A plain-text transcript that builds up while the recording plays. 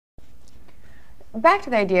Back to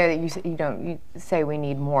the idea that you say we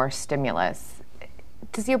need more stimulus.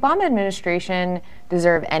 Does the Obama administration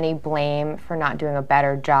deserve any blame for not doing a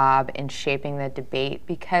better job in shaping the debate?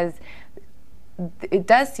 Because it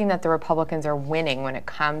does seem that the Republicans are winning when it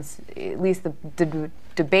comes, at least the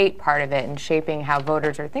debate part of it, and shaping how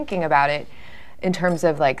voters are thinking about it in terms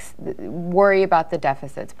of like worry about the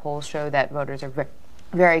deficits. Polls show that voters are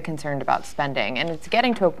very concerned about spending, and it's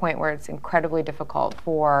getting to a point where it's incredibly difficult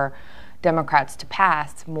for Democrats to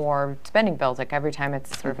pass more spending bills. Like every time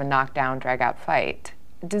it's sort of a knockdown, drag-out fight.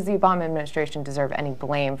 Does the Obama administration deserve any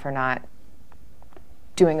blame for not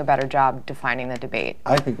doing a better job defining the debate?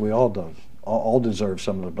 I think we all do. All deserve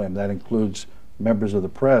some of the blame. That includes members of the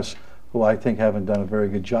press who I think haven't done a very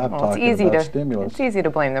good job talking about stimulus. It's easy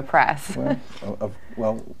to blame the press.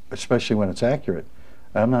 Well, especially when it's accurate.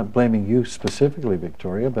 I'm not blaming you specifically,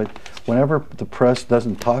 Victoria, but whenever the press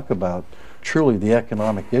doesn't talk about truly the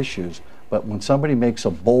economic issues, but when somebody makes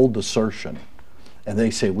a bold assertion and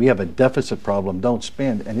they say we have a deficit problem, don't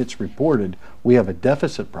spend, and it's reported we have a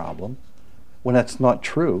deficit problem, when that's not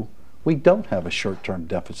true, we don't have a short-term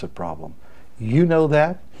deficit problem. You know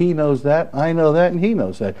that, he knows that, I know that, and he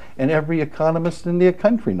knows that, and every economist in the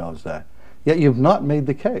country knows that. Yet you've not made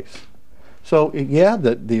the case. So yeah,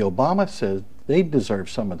 the Obama says they deserve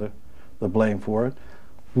some of the blame for it.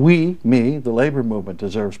 We, the labor movement,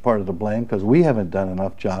 deserves part of the blame because we haven't done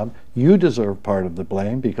enough job. You deserve part of the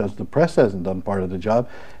blame because the press hasn't done part of the job.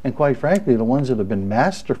 And quite frankly, the ones that have been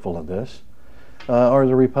masterful of this are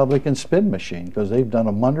the Republican spin machine, because they've done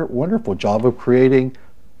a wonderful job of creating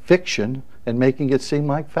fiction and making it seem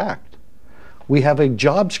like fact. We have a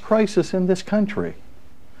jobs crisis in this country.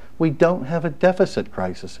 We don't have a deficit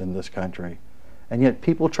crisis in this country. And yet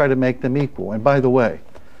people try to make them equal. And by the way,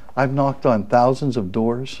 I've knocked on thousands of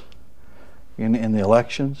doors in the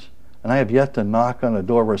elections, and I have yet to knock on a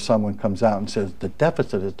door where someone comes out and says the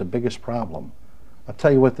deficit is the biggest problem. I'll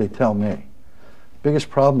tell you what they tell me. Biggest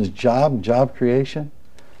problem is job creation,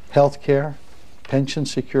 health care, pension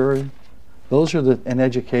security. Those are and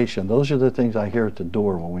education. Those are the things I hear at the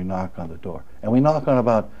door when we knock on the door. And we knock on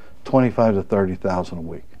about 25 to 30,000 a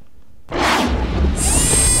week.